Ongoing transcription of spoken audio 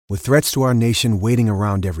With threats to our nation waiting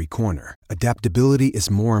around every corner, adaptability is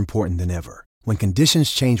more important than ever. When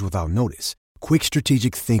conditions change without notice, quick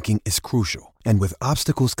strategic thinking is crucial. And with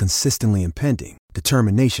obstacles consistently impending,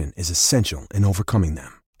 determination is essential in overcoming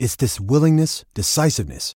them. It's this willingness,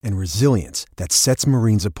 decisiveness, and resilience that sets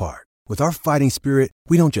Marines apart. With our fighting spirit,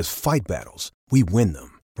 we don't just fight battles, we win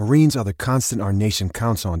them. Marines are the constant our nation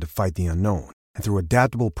counts on to fight the unknown. And through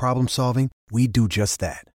adaptable problem solving, we do just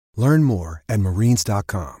that. Learn more at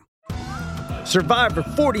marines.com. Survivor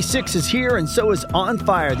 46 is here, and so is On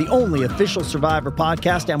Fire, the only official Survivor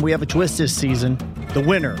podcast, and we have a twist this season. The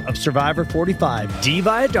winner of Survivor 45, Dee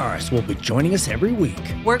Valladares, will be joining us every week.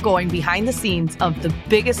 We're going behind the scenes of the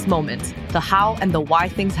biggest moments, the how and the why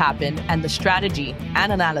things happen, and the strategy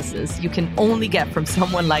and analysis you can only get from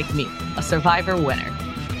someone like me, a Survivor winner.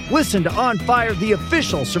 Listen to On Fire, the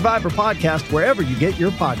official Survivor podcast, wherever you get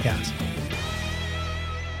your podcasts.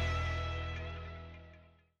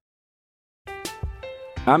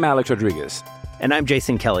 I'm Alex Rodriguez. And I'm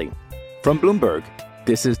Jason Kelly. From Bloomberg,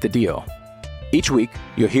 this is The Deal. Each week,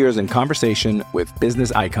 you'll hear us in conversation with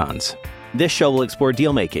business icons. This show will explore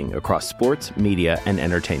deal-making across sports, media, and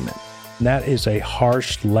entertainment. That is a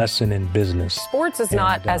harsh lesson in business. Sports is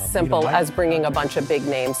not as simple as bringing a bunch of big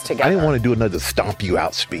names together. I didn't want to do another stomp you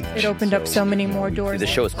out speech. It opened up so many more doors. The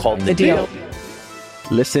show is called The Deal.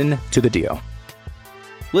 Listen to The Deal.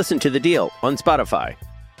 Listen to The Deal on Spotify.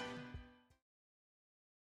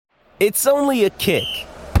 It's only a kick,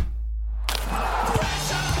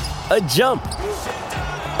 a jump,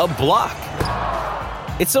 a block.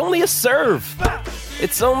 It's only a serve.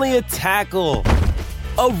 It's only a tackle,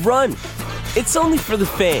 a run. It's only for the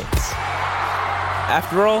fans.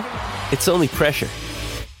 After all, it's only pressure.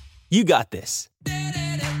 You got this.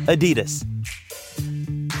 Adidas.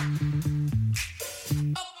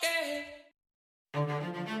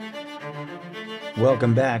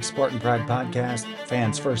 Welcome back, Spartan Pride Podcast,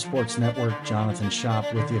 Fans First Sports Network. Jonathan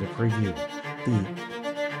Shop with you to preview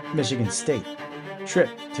the Michigan State trip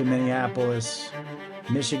to Minneapolis.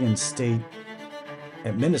 Michigan State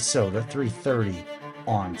at Minnesota, 3:30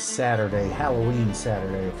 on Saturday, Halloween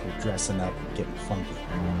Saturday, if you're dressing up and getting funky.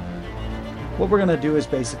 What we're going to do is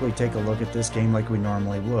basically take a look at this game like we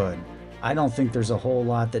normally would. I don't think there's a whole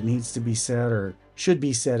lot that needs to be said or should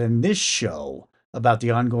be said in this show about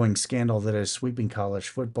the ongoing scandal that is sweeping college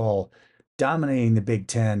football, dominating the Big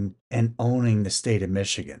Ten, and owning the state of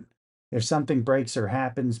Michigan. If something breaks or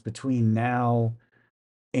happens between now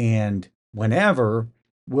and whenever,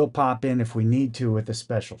 we'll pop in if we need to with a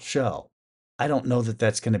special show. I don't know that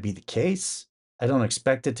that's going to be the case. I don't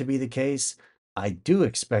expect it to be the case. I do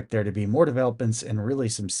expect there to be more developments and really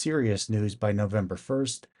some serious news by November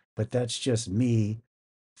 1st, but that's just me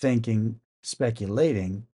thinking,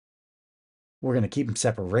 speculating. We're going to keep them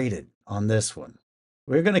separated on this one.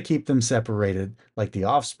 We're going to keep them separated like the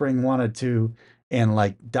Offspring wanted to and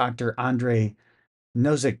like Dr. Andre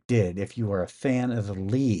Nozick did if you are a fan of the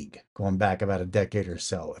league going back about a decade or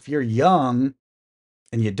so. If you're young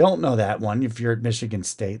and you don't know that one, if you're at Michigan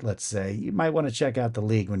State, let's say, you might want to check out the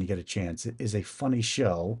league when you get a chance. It is a funny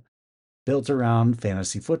show built around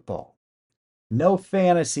fantasy football. No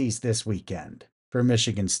fantasies this weekend for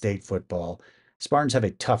Michigan State football. Spartans have a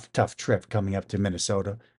tough trip coming up to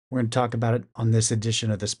Minnesota. We're going to talk about it on this edition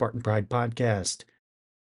of the Spartan Pride Podcast.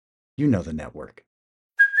 You know the network.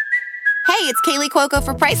 Hey, it's Kaylee Cuoco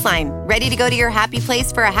for Priceline. Ready to go to your happy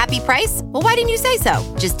place for a happy price? Well, why didn't you say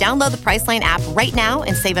so? Just download the Priceline app right now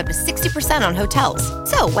and save up to 60% on hotels.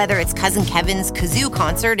 So whether it's Cousin Kevin's Kazoo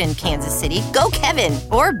Concert in Kansas City, go Kevin,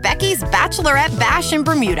 or Becky's Bachelorette Bash in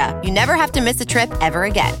Bermuda, you never have to miss a trip ever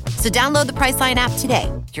again. So download the Priceline app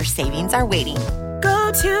today. Your savings are waiting.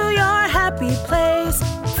 Go to your happy place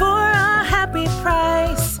for a happy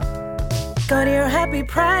price. Go to your happy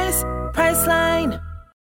price, Priceline.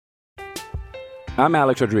 I'm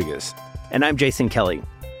Alex Rodriguez. And I'm Jason Kelly.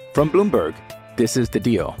 From Bloomberg, this is The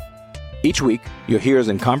Deal. Each week, you'll hear us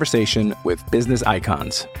in conversation with business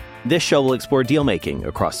icons. This show will explore deal-making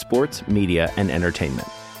across sports, media, and entertainment.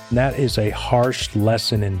 That is a harsh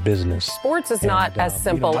lesson in business. Sports is not as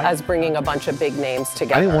simple as bringing a bunch of big names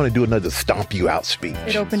together. I didn't want to do another stomp you out speech.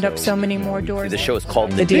 It opened up so many more doors. The show is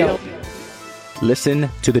called The Deal. Listen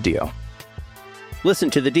to The Deal. Listen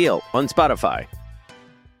to The Deal on Spotify.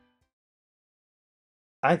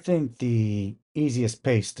 I think the easiest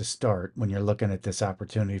pace to start when you're looking at this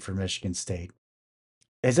opportunity for Michigan State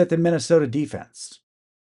is at the Minnesota defense.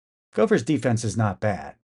 Gophers defense is not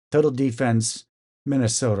bad. Total defense,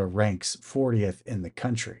 Minnesota ranks 40th in the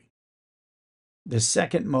country. The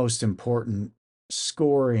second most important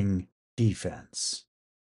scoring defense.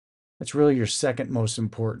 That's really your second most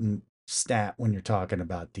important stat when you're talking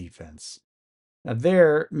about defense. Now,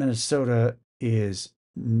 there, Minnesota is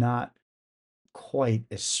not quite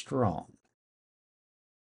as strong.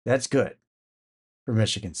 That's good for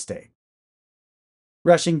Michigan State.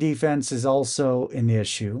 Rushing defense is also an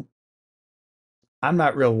issue. I'm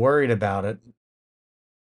not real worried about it.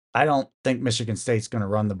 I don't think Michigan State's going to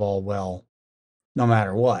run the ball well no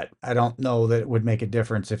matter what. I don't know that it would make a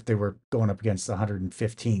difference if they were going up against the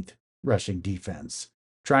 115th rushing defense.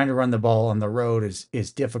 Trying to run the ball on the road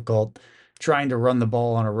is difficult. Trying to run the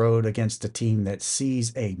ball on a road against a team that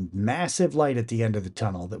sees a massive light at the end of the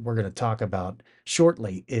tunnel that we're going to talk about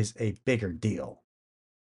shortly is a bigger deal.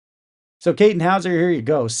 So Caden Hauser, here you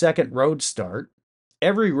go. Second road start.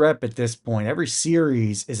 Every rep at this point, every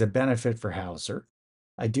series is a benefit for Hauser.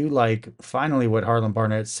 I do like finally what Harlan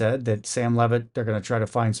Barnett said, that Sam Levitt, they're going to try to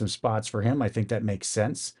find some spots for him. I think that makes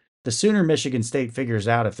sense. The sooner Michigan State figures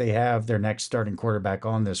out if they have their next starting quarterback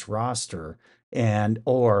on this roster and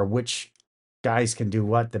or which guys can do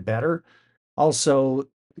what, the better. Also,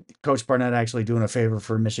 Coach Barnett actually doing a favor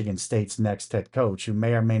for Michigan State's next head coach, who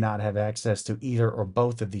may or may not have access to either or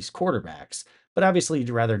both of these quarterbacks. But obviously,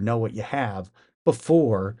 you'd rather know what you have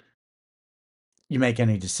before you make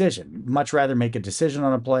any decision. Much rather make a decision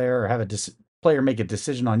on a player or have a player make a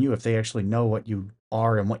decision on you if they actually know what you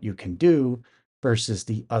are and what you can do versus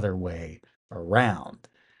the other way around.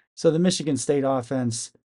 So the Michigan State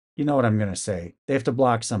offense, you know what I'm going to say. They have to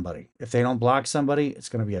block somebody. If they don't block somebody, it's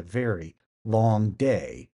going to be a very long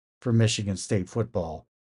day for Michigan State football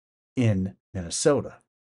in Minnesota.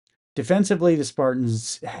 Defensively, the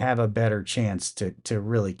Spartans have a better chance to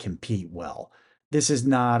really compete well. This is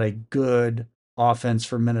not a good offense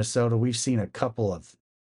for Minnesota. We've seen a couple of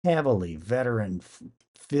heavily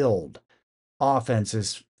veteran-filled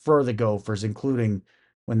offenses for the Gophers, including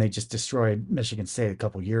when they just destroyed Michigan State a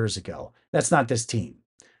couple years ago. That's not this team.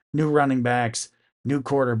 New running backs, new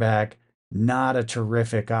quarterback, not a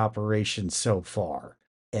terrific operation so far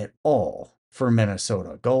at all for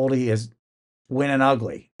Minnesota. Goldie is winning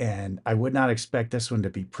ugly, and I would not expect this one to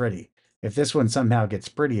be pretty. If this one somehow gets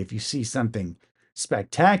pretty, if you see something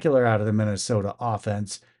spectacular out of the Minnesota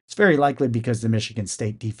offense, it's very likely because the Michigan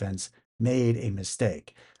State defense made a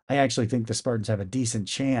mistake. I actually think the Spartans have a decent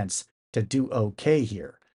chance to do okay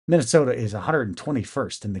here. Minnesota is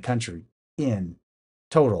 121st in the country in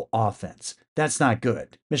total offense. That's not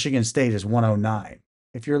good. Michigan State is 109.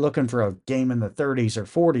 If you're looking for a game in the 30s or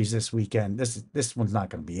 40s this weekend, this one's not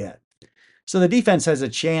going to be it. So the defense has a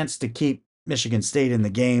chance to keep Michigan State in the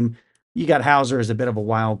game. You got Hauser as a bit of a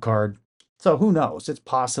wild card. So who knows? It's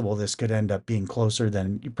possible this could end up being closer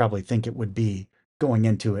than you probably think it would be going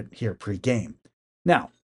into it here pre-game. Now,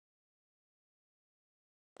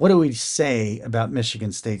 what do we say about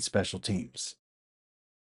Michigan State special teams?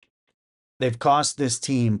 They've cost this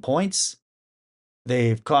team points.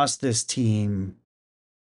 They've cost this team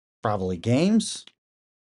probably games.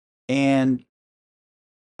 And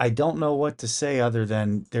I don't know what to say other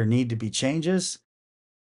than there need to be changes.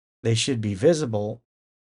 They should be visible.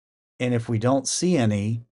 And if we don't see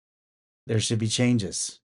any, there should be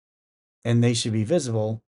changes. And they should be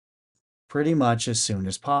visible pretty much as soon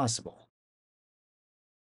as possible.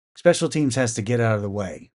 Special teams has to get out of the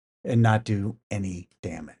way and not do any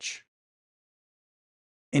damage.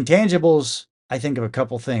 Intangibles, I think of a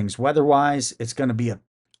couple things. Weather-wise, it's going to be a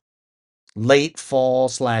late fall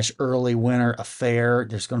 / early winter affair.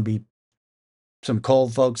 There's going to be some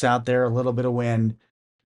cold folks out there, a little bit of wind.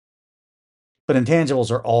 But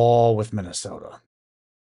intangibles are all with Minnesota.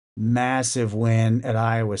 Massive win at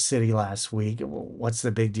Iowa City last week. What's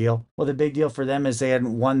the big deal? Well, the big deal for them is they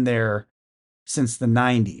hadn't won there since the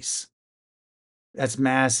 90s. That's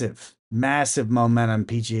massive. Massive momentum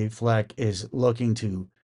PGA Fleck is looking to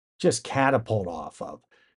just catapult off of.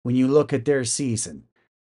 When you look at their season,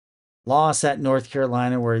 loss at North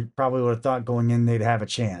Carolina, where you probably would have thought going in they'd have a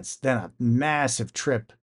chance. Then a massive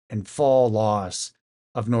trip and fall loss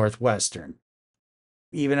of Northwestern.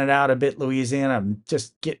 Even it out a bit, Louisiana,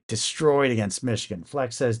 just get destroyed against Michigan.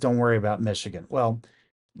 Fleck says, don't worry about Michigan. Well,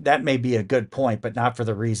 that may be a good point, but not for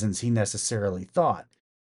the reasons he necessarily thought.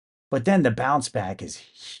 But then the bounce back is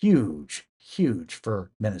huge, huge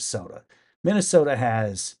for Minnesota. Minnesota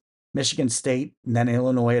has Michigan State and then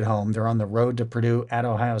Illinois at home. They're on the road to Purdue, at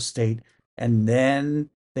Ohio State, and then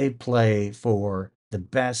they play for the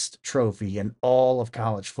best trophy in all of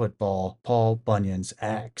college football, Paul Bunyan's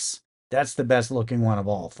axe. That's the best looking one of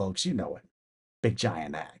all, folks. You know it. Big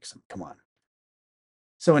giant axe. Come on.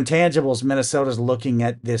 So intangibles, Minnesota's looking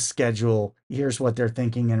at this schedule. Here's what they're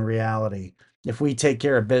thinking in reality. If we take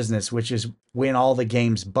care of business, which is win all the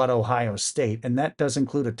games but Ohio State, and that does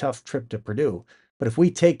include a tough trip to Purdue, But if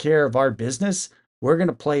we take care of our business, we're going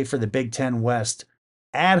to play for the Big Ten West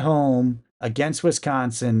at home against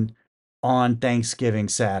Wisconsin on Thanksgiving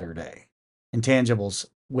Saturday. Intangibles,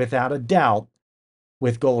 without a doubt,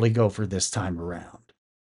 with Goldie Gopher this time around.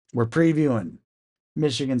 We're previewing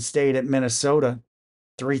Michigan State at Minnesota,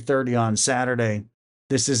 3:30 on Saturday.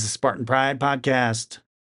 This is the Spartan Pride Podcast.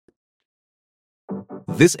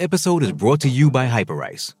 This episode is brought to you by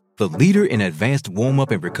Hyperice, the leader in advanced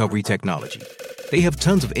warm-up and recovery technology. They have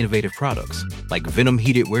tons of innovative products, like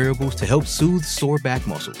Venom-heated wearables to help soothe sore back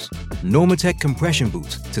muscles, Normatec compression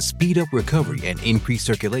boots to speed up recovery and increase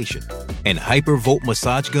circulation, and Hypervolt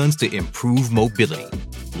massage guns to improve mobility.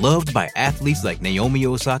 Loved by athletes like Naomi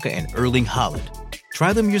Osaka and Erling Haaland.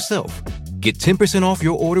 Try them yourself. Get 10% off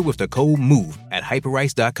your order with the code MOVE at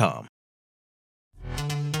hyperice.com.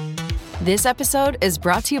 This episode is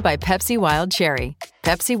brought to you by Pepsi Wild Cherry.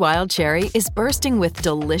 Pepsi Wild Cherry is bursting with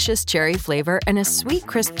delicious cherry flavor and a sweet,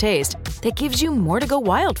 crisp taste that gives you more to go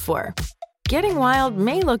wild for. Getting wild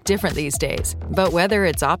may look different these days, but whether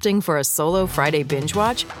it's opting for a solo Friday binge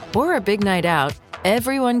watch or a big night out,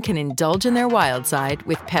 everyone can indulge in their wild side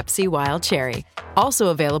with Pepsi Wild Cherry. Also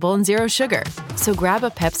available in Zero Sugar. So grab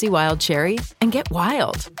a Pepsi Wild Cherry and get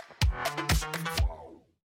wild.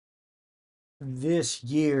 This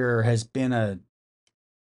year has been an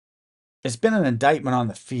indictment on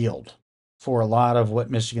the field for a lot of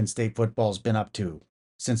what Michigan State football has been up to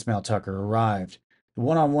since Mel Tucker arrived. The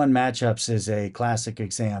one-on-one matchups is a classic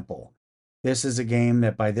example. This is a game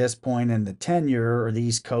that by this point in the tenure or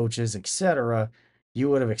these coaches, etc.,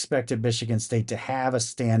 you would have expected Michigan State to have a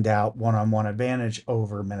standout one-on-one advantage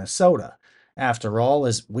over Minnesota. After all,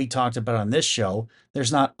 as we talked about on this show,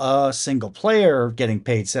 there's not a single player getting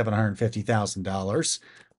paid $750,000,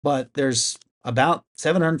 but there's about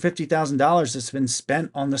 $750,000 that's been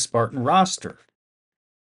spent on the Spartan roster.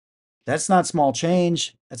 That's not small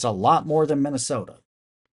change. That's a lot more than Minnesota.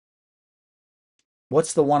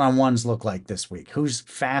 What's the one-on-ones look like this week? Who's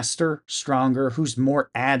faster, stronger? Who's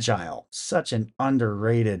more agile? Such an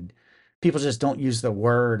underrated. People just don't use the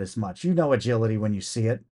word as much. You know agility when you see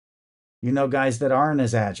it. You know guys that aren't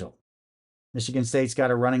as agile. Michigan State's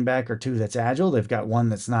got a running back or two that's agile. They've got one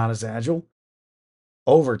that's not as agile.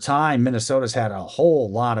 Over time, Minnesota's had a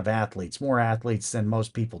whole lot of athletes, more athletes than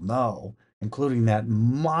most people know, including that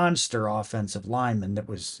monster offensive lineman that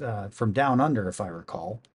was from down under, if I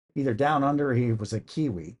recall. Either down under or he was a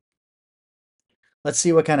Kiwi. Let's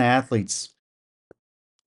see what kind of athletes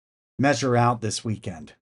measure out this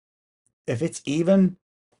weekend. If it's even,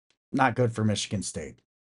 not good for Michigan State.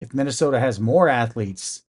 If Minnesota has more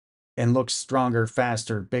athletes and looks stronger,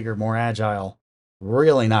 faster, bigger, more agile,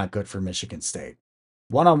 really not good for Michigan State.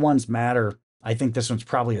 One-on-ones matter. I think this one's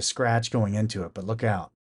probably a scratch going into it, but look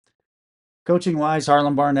out. Coaching-wise,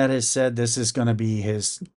 Harlan Barnett has said this is going to be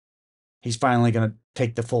he's finally going to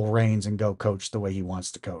take the full reins and go coach the way he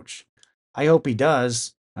wants to coach. I hope he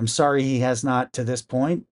does. I'm sorry he has not to this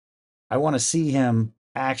point. I want to see him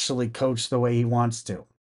actually coach the way he wants to.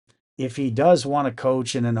 If he does want to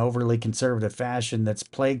coach in an overly conservative fashion that's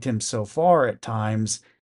plagued him so far at times,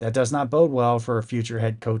 that does not bode well for future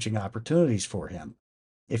head coaching opportunities for him.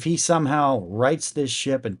 If he somehow rights this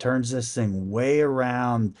ship and turns this thing way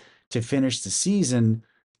around to finish the season,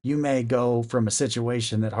 you may go from a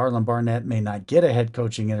situation that Harlan Barnett may not get a head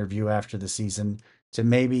coaching interview after the season to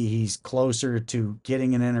maybe he's closer to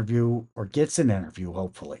getting an interview or gets an interview,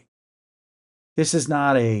 hopefully. This is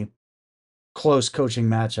not a close coaching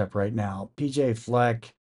matchup right now. PJ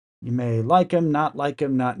Fleck, you may like him, not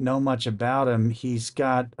know much about him. He's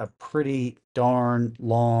got a pretty darn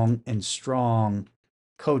long and strong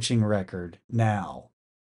coaching record now.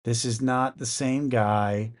 This is not the same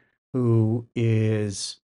guy who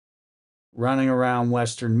is running around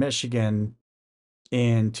Western Michigan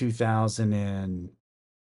in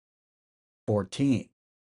 2014.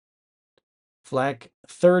 Fleck,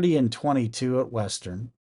 30-22 at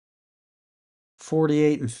Western.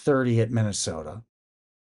 48-30 at Minnesota,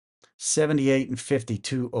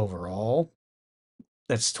 78-52 overall.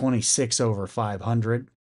 That's 26 over 500.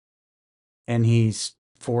 And he's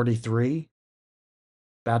 43,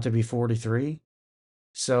 about to be 43.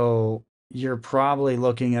 So you're probably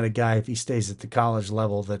looking at a guy, if he stays at the college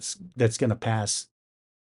level, that's going to pass.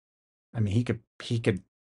 I mean, he could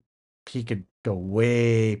go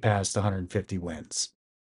way past 150 wins.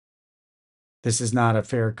 This is not a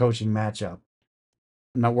fair coaching matchup.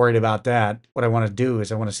 I'm not worried about that. What I want to do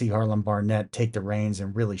is I want to see Harlan Barnett take the reins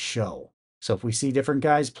and really show. So if we see different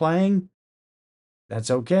guys playing,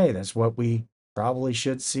 that's okay. That's what we probably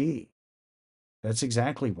should see. That's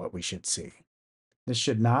exactly what we should see. This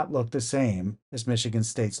should not look the same as Michigan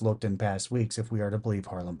State's looked in past weeks if we are to believe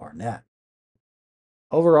Harlan Barnett.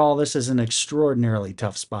 Overall, this is an extraordinarily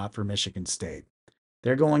tough spot for Michigan State.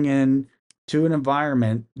 They're going in to an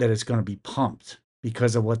environment that is going to be pumped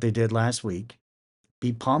because of what they did last week,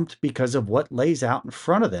 be pumped because of what lays out in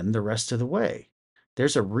front of them the rest of the way.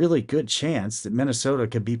 There's a really good chance that Minnesota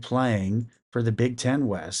could be playing for the Big Ten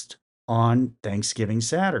West on Thanksgiving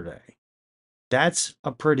Saturday. That's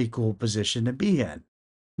a pretty cool position to be in.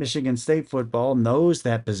 Michigan State football knows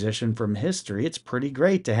that position from history. It's pretty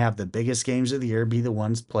great to have the biggest games of the year be the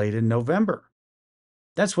ones played in November.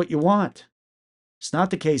 That's what you want. It's not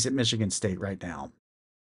the case at Michigan State right now.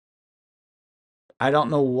 I don't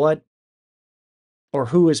know what or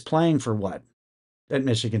who is playing for what at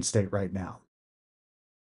Michigan State right now.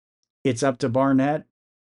 It's up to Barnett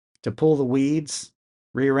to pull the weeds,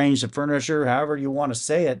 rearrange the furniture, however you want to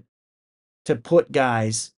say it, to put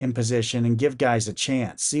guys in position and give guys a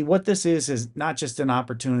chance. See, what this is not just an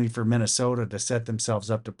opportunity for Minnesota to set themselves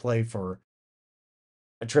up to play for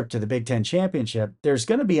a trip to the Big Ten Championship. There's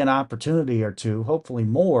going to be an opportunity or two, hopefully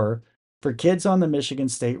more, for kids on the Michigan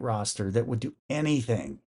State roster that would do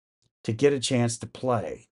anything to get a chance to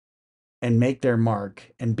play and make their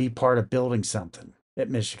mark and be part of building something at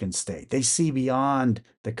Michigan State. They see beyond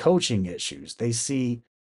the coaching issues. They see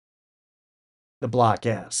the Block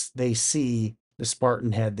S. They see the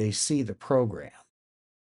Spartan head. They see the program.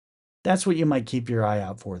 That's what you might keep your eye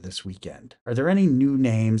out for this weekend. Are there any new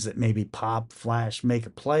names that maybe pop, flash, make a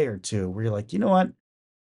play or two where you're like, you know what?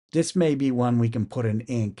 This may be one we can put in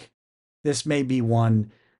ink. This may be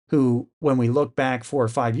one who, when we look back 4 or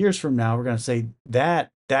 5 years from now, we're going to say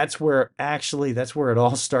that's where it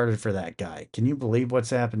all started for that guy. Can you believe what's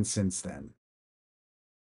happened since then?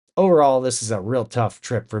 Overall, this is a real tough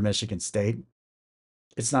trip for Michigan State.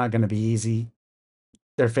 It's not going to be easy.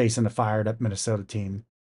 They're facing a fired up Minnesota team.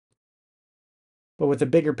 But with the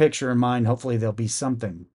bigger picture in mind, hopefully there'll be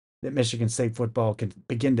something that Michigan State football can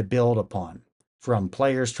begin to build upon, from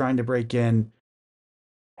players trying to break in,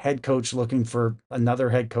 head coach looking for another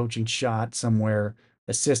head coaching shot somewhere,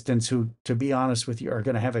 assistants who, to be honest with you, are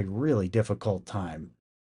going to have a really difficult time.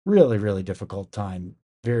 Really, really difficult time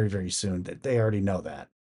very, very soon. They already know that.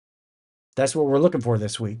 That's what we're looking for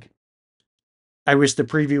this week. I wish the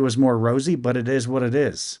preview was more rosy, but it is what it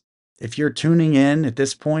is. If you're tuning in at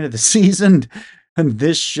this point of the season and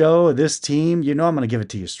this show, this team, you know I'm going to give it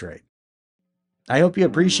to you straight. I hope you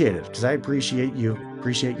appreciate it, because I appreciate you,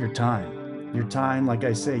 appreciate your time. Your time, like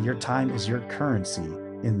I say, your time is your currency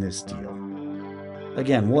in this deal.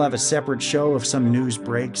 Again, we'll have a separate show if some news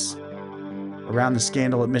breaks around the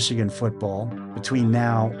scandal at Michigan football between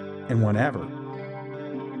now and whenever.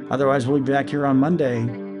 Otherwise, we'll be back here on Monday.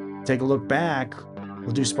 Take a look back.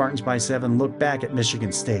 We'll do Spartans by 7, look back at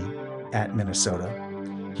Michigan State at Minnesota,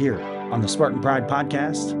 here on the Spartan Pride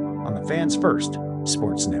Podcast on the Fans First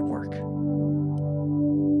Sports Network.